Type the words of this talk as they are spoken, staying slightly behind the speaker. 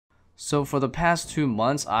So for the past 2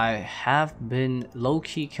 months, I have been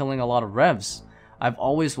low-key killing a lot of revs. I've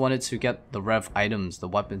always wanted to get the rev items, the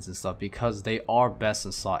weapons and stuff, because they are best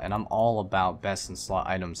in slot, and I'm all about best in slot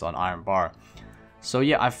items on Iron Bar. So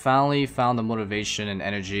yeah, I finally found the motivation and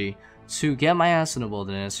energy to get my ass in the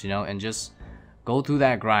wilderness, you know, and just go through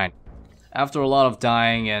that grind. After a lot of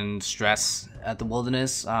dying and stress at the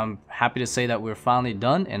wilderness, I'm happy to say that we're finally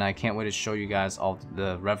done, and I can't wait to show you guys all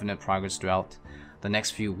the Revenant progress throughout the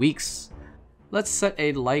next few weeks. Let's set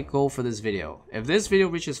a like goal for this video. If this video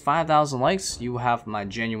reaches 5,000 likes, you will have my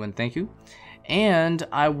genuine thank you. And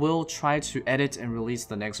I will try to edit and release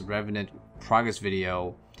the next Revenant progress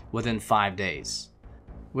video within 5 days.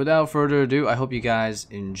 Without further ado, I hope you guys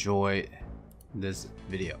enjoy this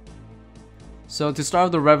video. So to start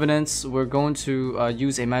with the Revenants, we're going to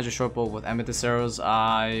use a magic short bow with amethyst arrows.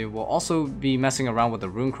 I will also be messing around with the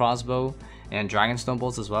rune crossbow and dragonstone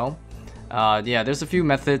bolts as well. Yeah, there's a few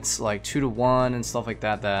methods like 2-to-1 and stuff like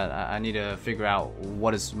that that I need to figure out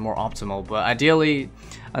what is more optimal. But ideally,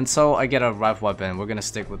 until I get a rev weapon, we're gonna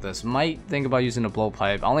stick with this. Might think about using a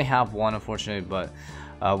blowpipe. I only have one, unfortunately, but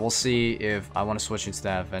we'll see if I want to switch into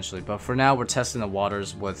that eventually. But for now, we're testing the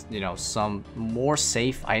waters with, you know, some more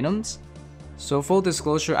safe items. So full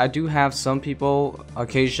disclosure, I do have some people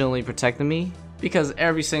occasionally protecting me because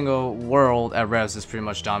every single world at revs is pretty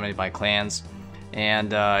much dominated by clans.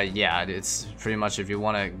 And yeah, it's pretty much if you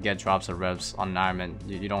want to get drops of revs on an Ironman,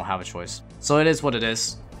 you don't have a choice. So it is what it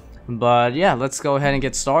is. But yeah, let's go ahead and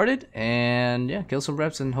get started and yeah, kill some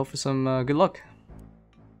revs and hope for some good luck.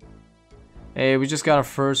 Hey, we just got our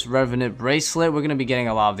first Revenant bracelet. We're going to be getting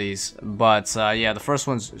a lot of these. But yeah, the first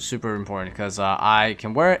one's super important because I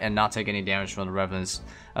can wear it and not take any damage from the Revenants.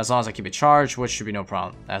 As long as I keep it charged, which should be no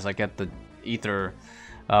problem. As I get the ether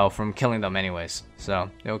from killing them anyways. So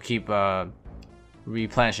it'll keep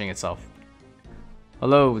replenishing itself.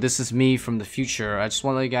 Hello, this is me from the future. I just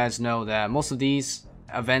want to let you guys know that most of these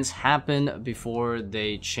events happen before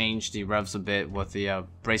they change the revs a bit, with the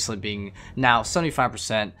bracelet being now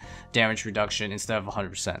 75% damage reduction instead of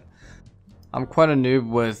 100%. I'm quite a noob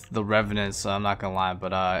with the Revenants, so I'm not gonna lie,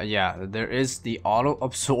 but yeah, there is the auto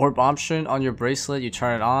absorb option on your bracelet. You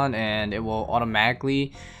turn it on and it will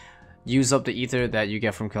automatically use up the ether that you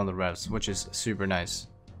get from killing the revs, which is super nice.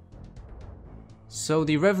 So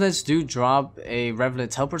the Revenants do drop a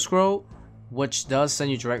Revenant teleport scroll, which does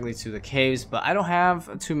send you directly to the caves, but I don't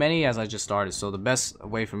have too many as I just started. So the best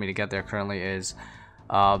way for me to get there currently is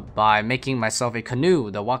by making myself a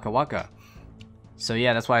canoe, the Waka Waka. So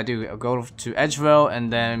yeah, that's what I do. I'll go to Edgeville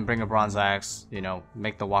and then bring a bronze axe, you know,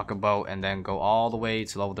 make the Waka boat, and then go all the way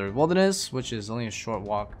to level 3 wilderness, which is only a short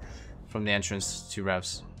walk from the entrance to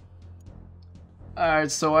revs.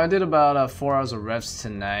 Alright, so I did about 4 hours of revs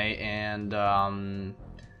tonight, and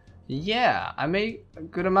yeah, I made a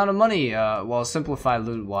good amount of money. Well, simplified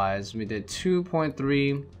loot wise, we did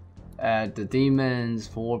 2.3 at the demons,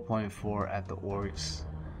 4.4 at the orcs.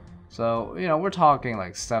 So, you know, we're talking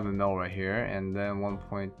like 7 mil right here, and then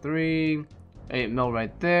 1.3, 8 mil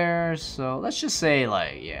right there. So let's just say,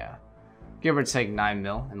 like, yeah, give or take 9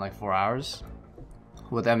 mil in like 4 hours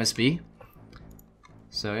with MSB.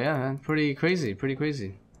 So yeah, man, pretty crazy, pretty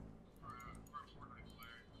crazy.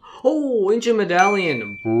 Oh, ancient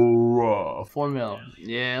medallion, bruh, 4 mil.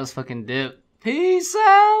 Yeah, let's fucking dip. Peace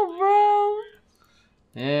out, bro.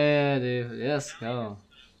 Yeah, dude, let's go.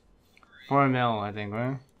 4 mil, I think,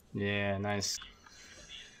 right? Yeah, nice.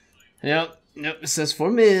 Yep, it says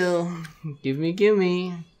 4 mil. Give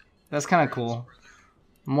me. That's kind of cool.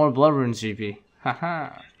 More blood runes GP.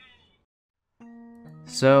 Haha.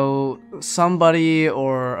 So somebody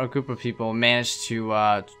or a group of people managed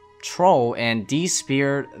to troll and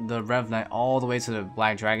de-spear the Revenant all the way to the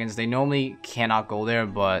Black Dragons. They normally cannot go there,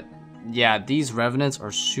 but yeah, these Revenants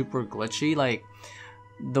are super glitchy. Like,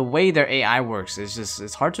 the way their AI works is just,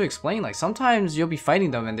 it's hard to explain. Like, sometimes you'll be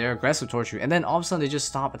fighting them and they're aggressive towards you, and then all of a sudden they just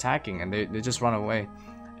stop attacking and they just run away.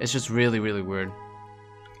 It's just really weird.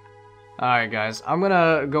 Alright guys, I'm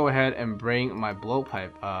gonna go ahead and bring my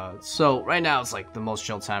blowpipe. So right now it's like the most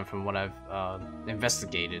chill time from what I've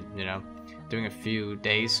investigated, you know, doing a few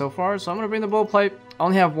days so far. So I'm gonna bring the blowpipe. I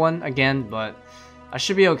only have one again, but I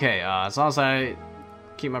should be okay. As long as I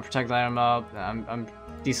keep my protect item up, I'm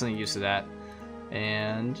decently used to that.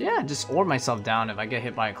 And yeah, just orb myself down. If I get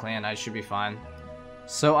hit by a clan, I should be fine.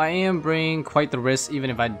 So I am bringing quite the risk,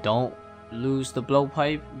 even if I don't lose the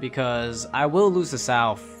blowpipe, because I will lose the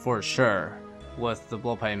salve for sure with the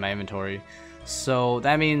blowpipe in my inventory. So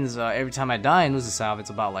that means every time I die and lose the salve, it's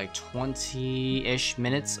about like 20-ish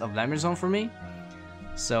minutes of nightmare zone for me.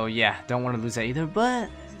 So yeah, don't want to lose that either, but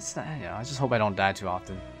it's not, you know, I just hope I don't die too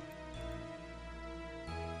often.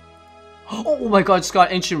 Oh my god, just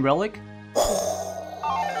got Ancient Relic.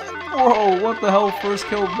 Whoa, what the hell? First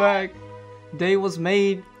kill back. Day was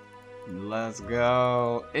made. Let's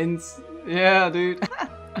go. Yeah, dude.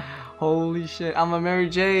 Holy shit. I'm a Mary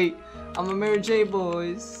J. I'm a Mary J,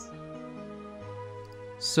 boys.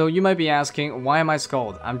 So you might be asking, why am I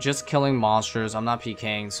skulled? I'm just killing monsters. I'm not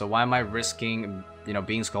PKing. So why am I risking, you know,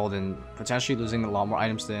 being skulled and potentially losing a lot more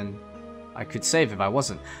items than I could save if I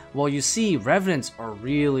wasn't? Well, you see, Revenants are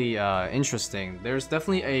really interesting. There's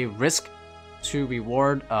definitely a risk to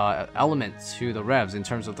reward element to the revs in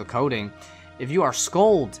terms of the coding. If you are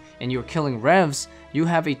skulled and you're killing revs, you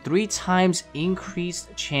have a 3 times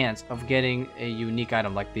increased chance of getting a unique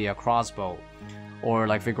item like the crossbow or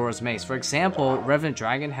like Vigorous Mace. For example, Revenant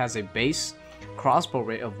Dragon has a base crossbow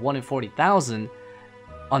rate of 1 in 40,000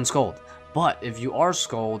 unskulled. But if you are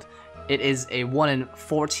skulled, it is a 1 in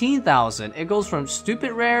 14,000. It goes from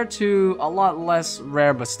stupid rare to a lot less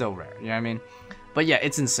rare but still rare, you know what I mean? But yeah,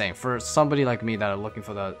 it's insane. For somebody like me that are looking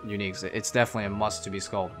for the uniques, it's definitely a must to be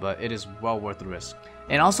skulled, but it is well worth the risk.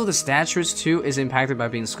 And also the statuettes too is impacted by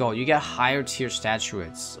being skulled. You get higher tier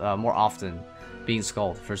statuettes more often being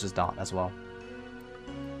skulled versus not as well.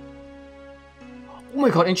 Oh my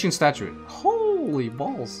god, ancient statuette. Holy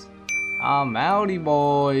balls. I'm outie,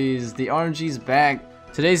 boys. The RNG's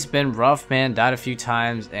back. Today's been rough, man. Died a few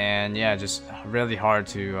times, and yeah, just really hard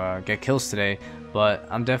to get kills today. But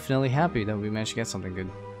I'm definitely happy that we managed to get something good.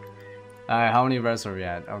 Alright, how many res are we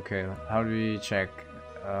at? Okay, how do we check?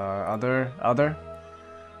 Other?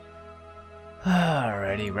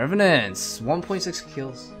 Alrighty, Revenants! 1.6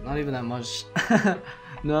 kills. Not even that much.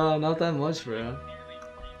 No, not that much, bro.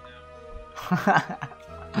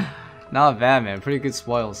 Not bad, man. Pretty good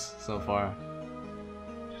spoils so far.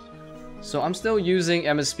 So I'm still using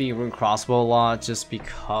MSB Rune Crossbow a lot just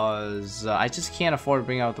because I just can't afford to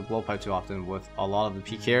bring out the Blowpipe too often with a lot of the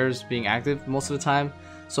PKers being active most of the time.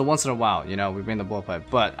 So once in a while, you know, we bring the Blowpipe.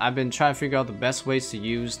 But I've been trying to figure out the best ways to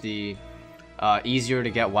use the easier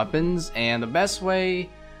to get weapons. And the best way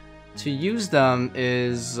to use them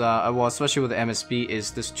is, well, especially with the MSB,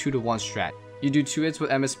 is this 2-to-1 strat. You do 2 hits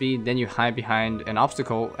with MSB, then you hide behind an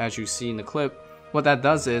obstacle as you see in the clip. What that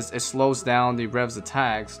does is it slows down the rev's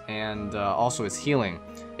attacks and also its healing.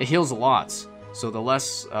 It heals a lot, so the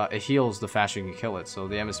less it heals, the faster you can kill it. So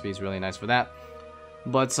the MSB is really nice for that.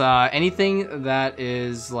 But anything that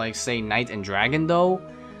is like, say, Knight and Dragon though,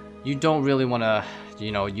 you don't really want to,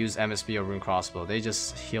 you know, use MSB or Rune Crossbow. They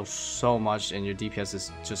just heal so much and your DPS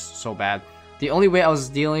is just so bad. The only way I was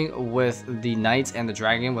dealing with the Knight and the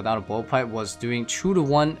Dragon without a Blowpipe was doing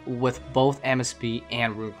 2-to-1 with both MSB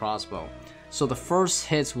and Rune Crossbow. So the first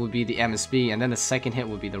hits would be the MSB, and then the second hit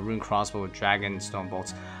would be the Rune Crossbow with Dragon and Stone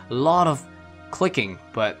Bolts. A lot of clicking,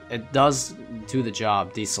 but it does do the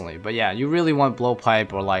job decently. But yeah, you really want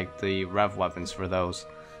Blowpipe or like the Rev weapons for those,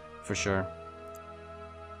 for sure.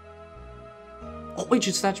 Oh,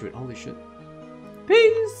 ancient statuette! Holy shit!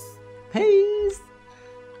 Peace, peace,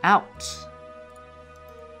 out.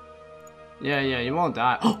 Yeah, you won't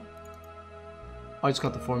die. Oh, I just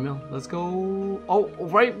got the 4 mil. Let's go. Oh,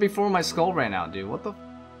 right before my skull ran out, dude. What the?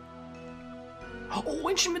 Oh,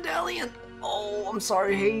 ancient medallion. Oh, I'm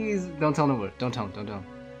sorry, Haze. Don't tell nobody. Don't tell him. Don't tell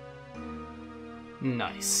him.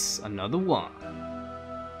 Nice. Another one.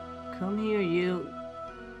 Come here, you.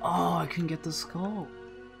 Oh, I couldn't get the skull.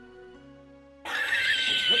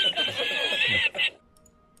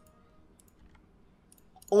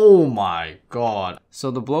 Oh my god. So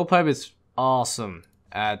the Blowpipe is awesome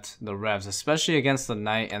at the revs, especially against the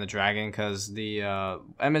Knight and the Dragon, because the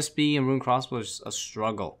MSB and Rune Crossbow is a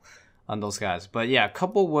struggle on those guys. But yeah,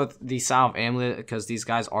 coupled with the Salve Amulet, because these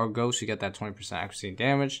guys are ghosts, you get that 20% accuracy and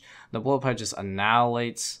damage. The Blowpipe just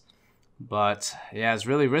annihilates. But yeah, it's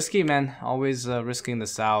really risky, man. Always risking the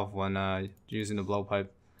Salve when using the Blowpipe,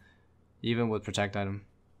 even with Protect item.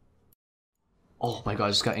 Oh my god, I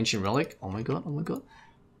just got Ancient Relic. Oh my god, oh my god.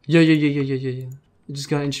 Yeah. I just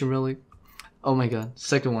got Ancient Relic. Oh my god,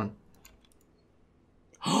 second one.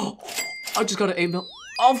 Oh, I just got an 8 mil.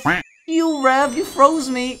 Oh, f you, Rev, you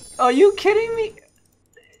froze me. Are you kidding me?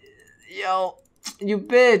 Yo, you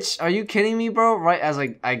bitch. Are you kidding me, bro? Right as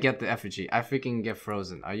I get the effigy, I freaking get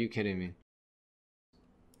frozen. Are you kidding me?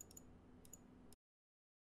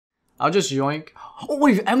 I'll just yoink. Oh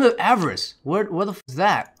wait, Amulet Avarice. Where the f is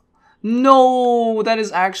that? No,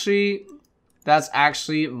 that's actually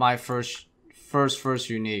my first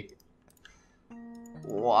unique.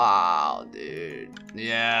 Wow, dude.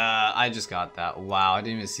 Yeah, I just got that. Wow, I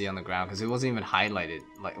didn't even see it on the ground because it wasn't even highlighted.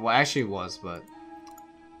 Like, well, actually it was, but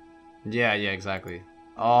yeah, exactly.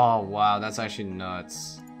 Oh wow, that's actually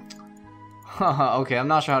nuts. Okay, I'm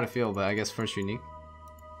not sure how to feel, but I guess first unique.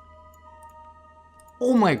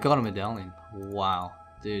 Oh my god, a medallion. Wow,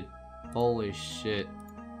 dude. Holy shit.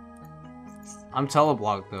 I'm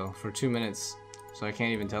teleblocked though for 2 minutes, so I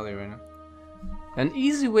can't even tell you right now. An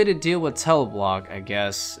easy way to deal with teleblock, I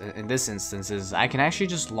guess, in this instance is I can actually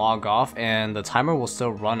just log off and the timer will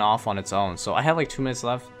still run off on its own. So I have like 2 minutes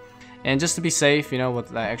left. And just to be safe, you know, with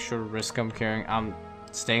that extra risk I'm carrying, I'm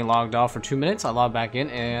staying logged off for 2 minutes. I log back in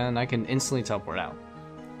and I can instantly teleport out.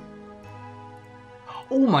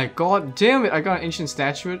 Oh my god, damn it, I got an ancient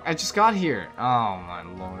statue. I just got here. Oh my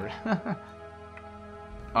lord.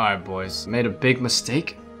 Alright boys, made a big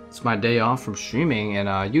mistake. It's my day off from streaming,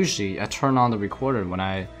 and usually I turn on the recorder when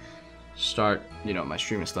I start, you know, my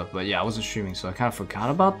streaming stuff. But yeah, I wasn't streaming, so I kind of forgot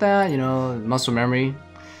about that, you know, muscle memory.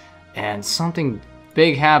 And something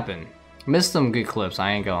big happened. Missed some good clips,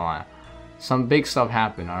 I ain't gonna lie. Some big stuff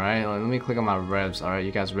happened, alright? Let me click on my revs, alright?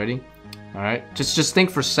 You guys ready? Alright? Just think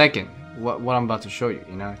for a second what I'm about to show you,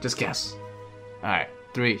 you know? Just guess. Alright,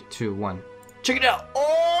 3, 2, 1. Check it out!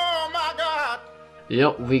 Oh my god!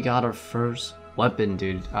 Yep, we got our first weapon,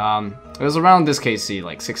 dude. It was around this KC,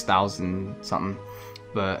 like 6,000 something.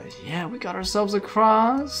 But yeah, we got ourselves a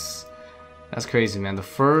cross. That's crazy, man. The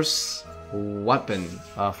first weapon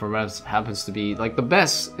for revs happens to be like the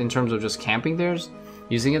best in terms of just camping there.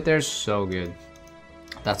 Using it there is so good.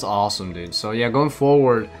 That's awesome, dude. So yeah, going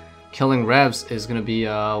forward, killing revs is gonna be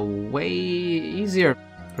way easier.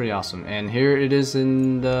 Pretty awesome. And here it is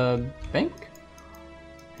in the bank.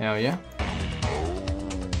 Hell yeah.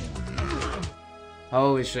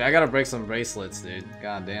 Holy shit, I gotta break some bracelets, dude.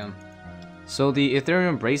 God damn. So the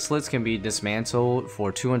Ethereum bracelets can be dismantled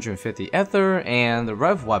for 250 Ether, and the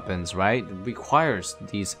Rev weapons, right, requires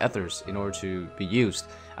these Ethers in order to be used.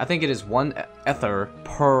 I think it is 1 Ether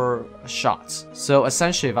per shot. So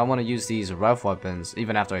essentially, if I want to use these Rev weapons,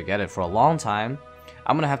 even after I get it for a long time,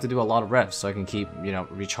 I'm gonna have to do a lot of revs so I can keep, you know,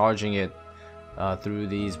 recharging it through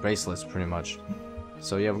these bracelets pretty much.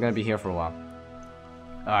 So yeah, we're gonna be here for a while.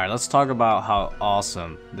 Alright, let's talk about how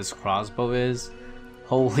awesome this crossbow is.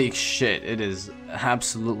 Holy shit, it is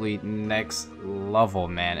absolutely next level,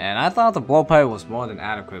 man. And I thought the blowpipe was more than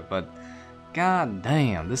adequate, but god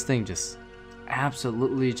damn, this thing just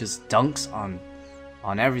absolutely just dunks on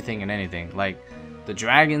everything and anything. Like, the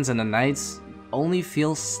dragons and the knights only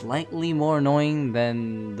feel slightly more annoying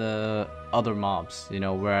than the other mobs, you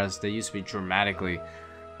know, whereas they used to be dramatically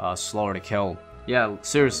slower to kill. Yeah,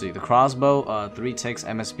 seriously, the crossbow, 3 ticks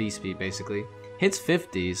MSB speed basically. Hits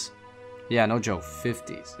 50s. Yeah, no joke,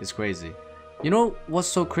 50s. It's crazy. You know what's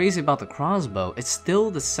so crazy about the crossbow? It's still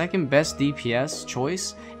the second best DPS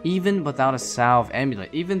choice, even without a salve amulet.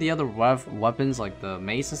 Even the other rev weapons like the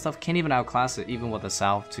mace and stuff can't even outclass it, even with a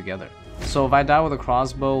salve together. So if I die with a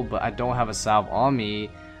crossbow, but I don't have a salve on me,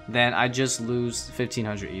 then I just lose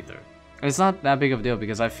 1500 ether. It's not that big of a deal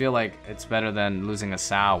because I feel like it's better than losing a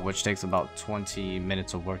salve, which takes about 20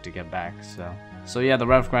 minutes of work to get back. So yeah, the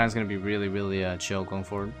rev grind is going to be really chill going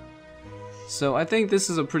forward. So I think this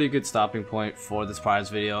is a pretty good stopping point for this prize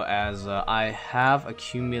video, as I have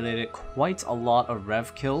accumulated quite a lot of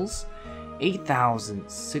rev kills.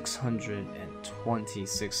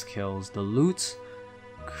 8,626 kills. The loot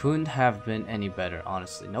couldn't have been any better,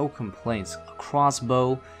 honestly. No complaints. A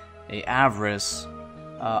crossbow, a avarice,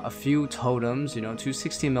 a few totems, you know, 2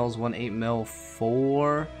 16 mils, 1 8 mil,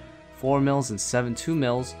 4 mils, and 7 2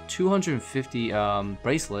 mils, 250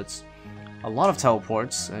 bracelets, a lot of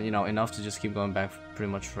teleports, you know, enough to just keep going back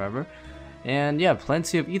pretty much forever. And yeah,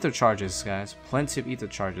 plenty of ether charges, guys, plenty of ether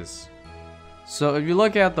charges. So if you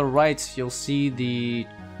look at the right, you'll see the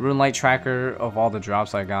rune light tracker of all the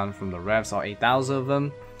drops I got from the revs, all 8,000 of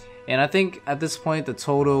them. And I think at this point the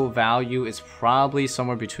total value is probably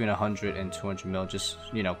somewhere between 100 and 200 mil, just,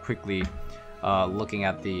 you know, quickly looking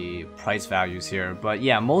at the price values here. But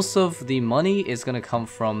yeah, most of the money is going to come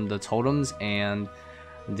from the totems and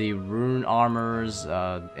the rune armors,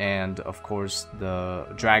 and of course the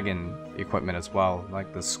dragon equipment as well,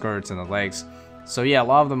 like the skirts and the legs. So yeah, a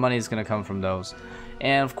lot of the money is going to come from those.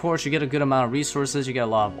 And of course you get a good amount of resources, you get a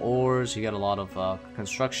lot of ores, you get a lot of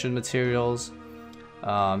construction materials.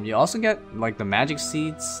 You also get like the magic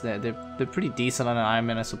seeds. They're pretty decent on an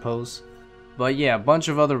Ironman, I suppose. But yeah, a bunch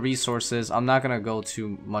of other resources. I'm not gonna go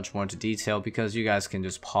too much more into detail because you guys can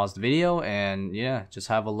just pause the video and yeah, just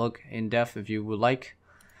have a look in depth if you would like.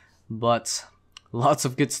 But lots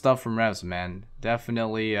of good stuff from revs, man.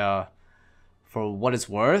 Definitely, for what it's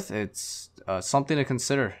worth, it's something to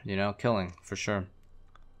consider, you know, killing for sure.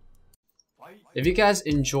 If you guys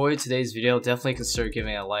enjoyed today's video, definitely consider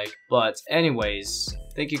giving it a like. But anyways,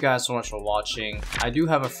 thank you guys so much for watching. I do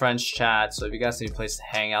have a French chat, so if you guys need a place to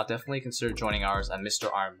hang out, definitely consider joining ours at Mr.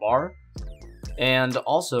 Iron Bar. And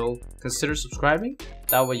also, consider subscribing,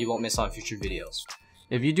 that way you won't miss out on future videos.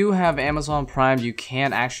 If you do have Amazon Prime, you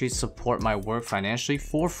can actually support my work financially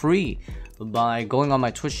for free by going on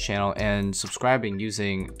my Twitch channel and subscribing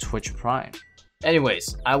using Twitch Prime.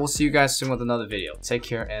 Anyways, I will see you guys soon with another video. Take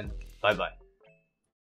care and bye bye.